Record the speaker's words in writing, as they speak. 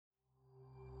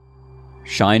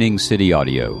Shining City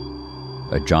Audio,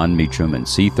 a Jon Meacham and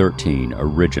C13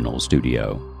 original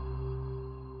studio.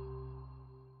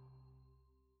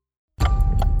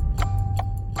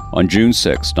 On June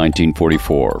 6,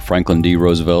 1944, Franklin D.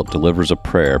 Roosevelt delivers a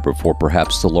prayer before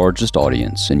perhaps the largest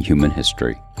audience in human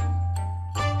history.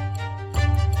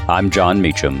 I'm Jon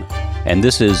Meacham, and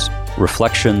this is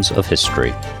Reflections of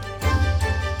History.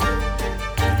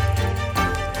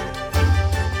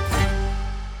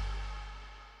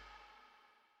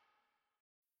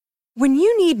 When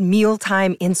you need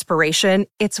mealtime inspiration,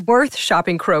 it's worth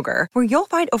shopping Kroger, where you'll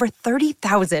find over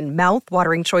 30,000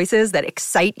 mouth-watering choices that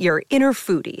excite your inner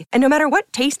foodie. And no matter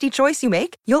what tasty choice you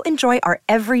make, you'll enjoy our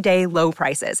everyday low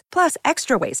prices, plus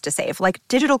extra ways to save, like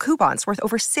digital coupons worth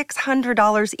over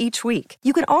 $600 each week.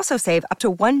 You can also save up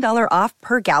to $1 off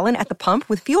per gallon at the pump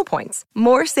with fuel points.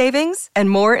 More savings and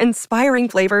more inspiring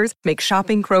flavors make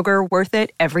shopping Kroger worth it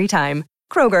every time.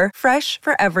 Kroger, fresh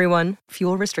for everyone.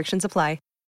 Fuel restrictions apply.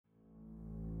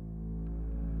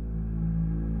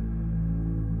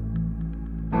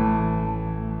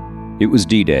 It was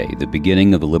D-Day, the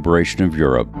beginning of the liberation of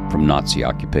Europe from Nazi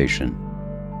occupation.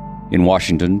 In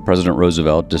Washington, President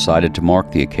Roosevelt decided to mark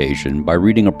the occasion by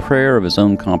reading a prayer of his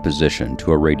own composition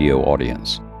to a radio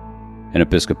audience. An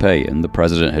Episcopalian, the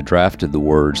president had drafted the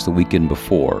words the weekend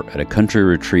before at a country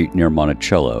retreat near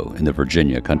Monticello in the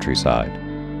Virginia countryside.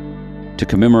 To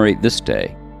commemorate this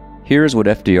day, here's what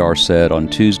FDR said on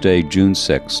Tuesday, June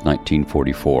 6,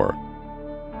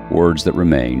 1944. Words that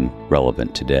remain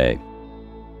relevant today.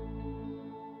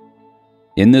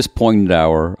 In this poignant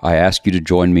hour, I ask you to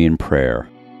join me in prayer.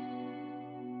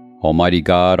 Almighty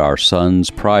God, our sons,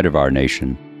 pride of our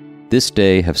nation, this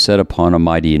day have set upon a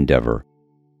mighty endeavor,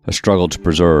 a struggle to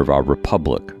preserve our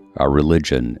republic, our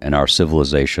religion, and our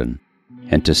civilization,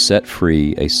 and to set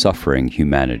free a suffering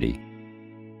humanity.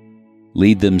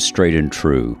 Lead them straight and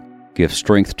true, give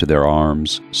strength to their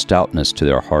arms, stoutness to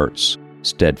their hearts,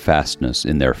 steadfastness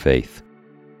in their faith.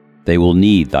 They will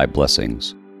need thy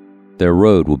blessings. Their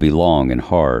road will be long and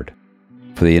hard,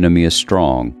 for the enemy is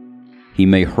strong. He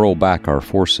may hurl back our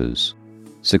forces.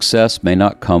 Success may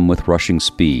not come with rushing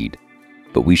speed,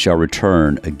 but we shall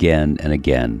return again and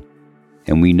again.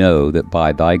 And we know that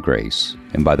by thy grace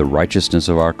and by the righteousness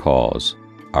of our cause,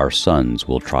 our sons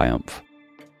will triumph.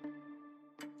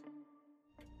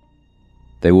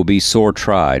 They will be sore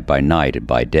tried by night and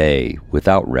by day,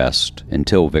 without rest,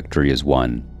 until victory is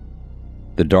won.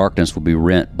 The darkness will be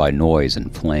rent by noise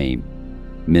and flame.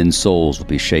 Men's souls will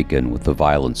be shaken with the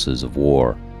violences of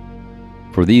war.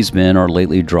 For these men are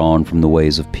lately drawn from the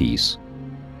ways of peace.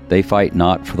 They fight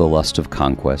not for the lust of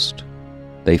conquest.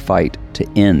 They fight to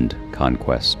end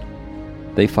conquest.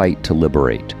 They fight to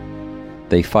liberate.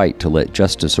 They fight to let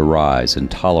justice arise and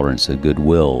tolerance and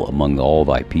goodwill among all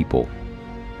thy people.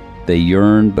 They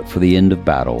yearn but for the end of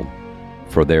battle,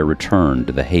 for their return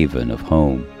to the haven of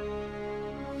home.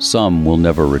 Some will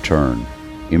never return.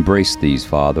 Embrace these,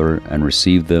 Father, and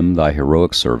receive them, thy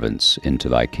heroic servants, into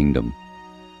thy kingdom.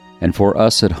 And for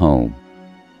us at home,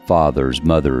 fathers,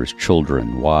 mothers,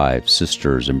 children, wives,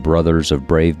 sisters, and brothers of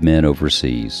brave men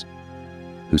overseas,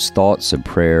 whose thoughts and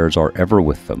prayers are ever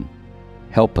with them,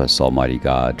 help us, Almighty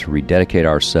God, to rededicate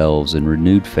ourselves in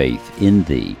renewed faith in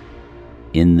Thee,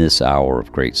 in this hour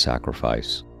of great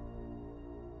sacrifice.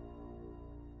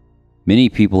 Many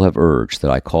people have urged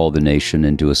that I call the nation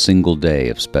into a single day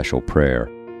of special prayer.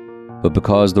 But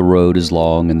because the road is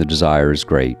long and the desire is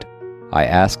great, I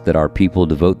ask that our people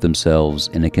devote themselves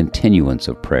in a continuance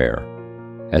of prayer.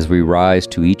 As we rise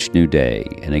to each new day,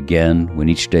 and again when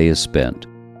each day is spent,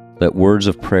 let words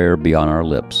of prayer be on our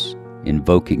lips,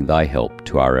 invoking thy help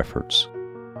to our efforts.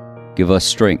 Give us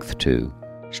strength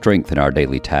in our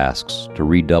daily tasks, to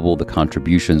redouble the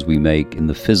contributions we make in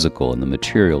the physical and the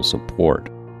material support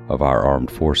of our armed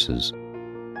forces.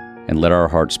 And let our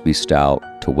hearts be stout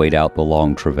to wait out the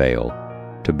long travail,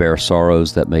 to bear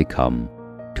sorrows that may come,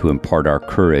 to impart our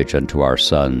courage unto our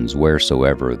sons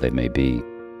wheresoever they may be.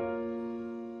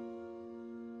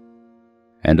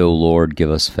 And, O Lord,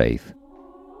 give us faith.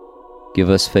 Give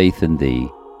us faith in Thee,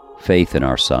 faith in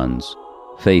our sons,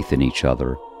 faith in each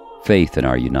other, faith in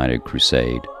our united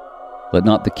crusade. Let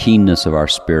not the keenness of our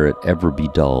spirit ever be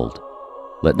dulled.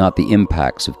 Let not the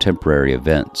impacts of temporary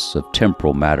events, of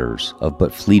temporal matters, of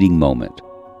but fleeting moment,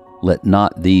 let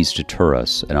not these deter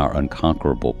us in our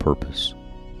unconquerable purpose.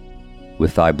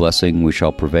 With thy blessing we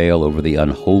shall prevail over the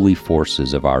unholy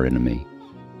forces of our enemy.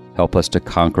 Help us to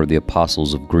conquer the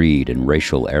apostles of greed and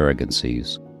racial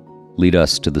arrogancies. Lead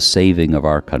us to the saving of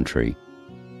our country,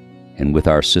 and with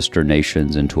our sister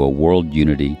nations into a world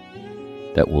unity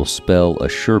that will spell a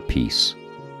sure peace,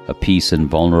 a peace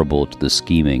invulnerable to the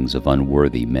schemings of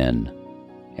unworthy men.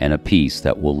 and a peace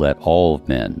that will let all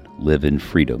men live in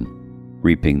freedom,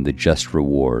 reaping the just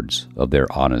rewards of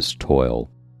their honest toil.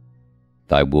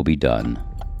 Thy will be done,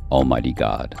 Almighty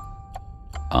God.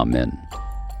 Amen.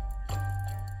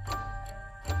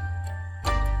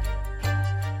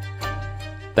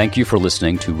 Thank you for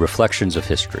listening to Reflections of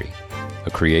History,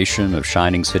 a creation of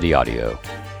Shining City Audio,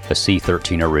 a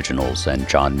C13 Originals and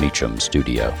John Meacham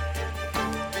studio.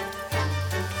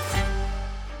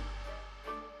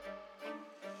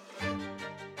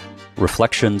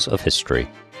 Reflections of History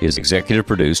is executive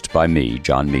produced by me,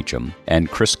 John Meacham,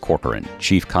 and Chris Corcoran,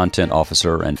 Chief Content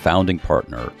Officer and founding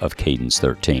partner of Cadence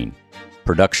 13.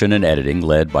 Production and editing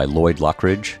led by Lloyd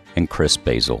Lockridge and Chris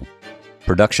Basil.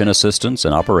 Production assistance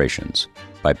and operations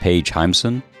by Paige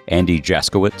Heimson, Andy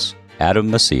Jaskowitz,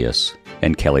 Adam Macias,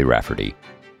 and Kelly Rafferty.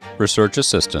 Research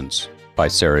assistance by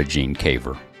Sarah Jean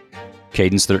Caver.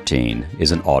 Cadence 13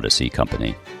 is an Odyssey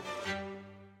company.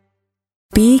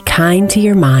 Be kind to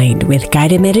your mind with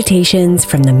guided meditations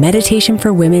from the Meditation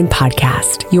for Women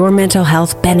podcast. Your mental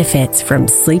health benefits from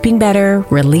sleeping better,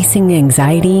 releasing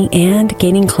anxiety, and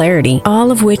gaining clarity,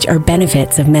 all of which are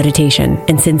benefits of meditation.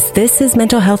 And since this is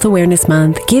Mental Health Awareness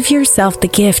Month, give yourself the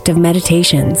gift of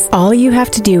meditations. All you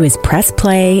have to do is press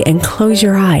play and close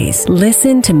your eyes.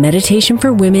 Listen to Meditation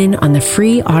for Women on the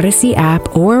free Odyssey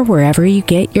app or wherever you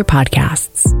get your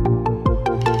podcasts.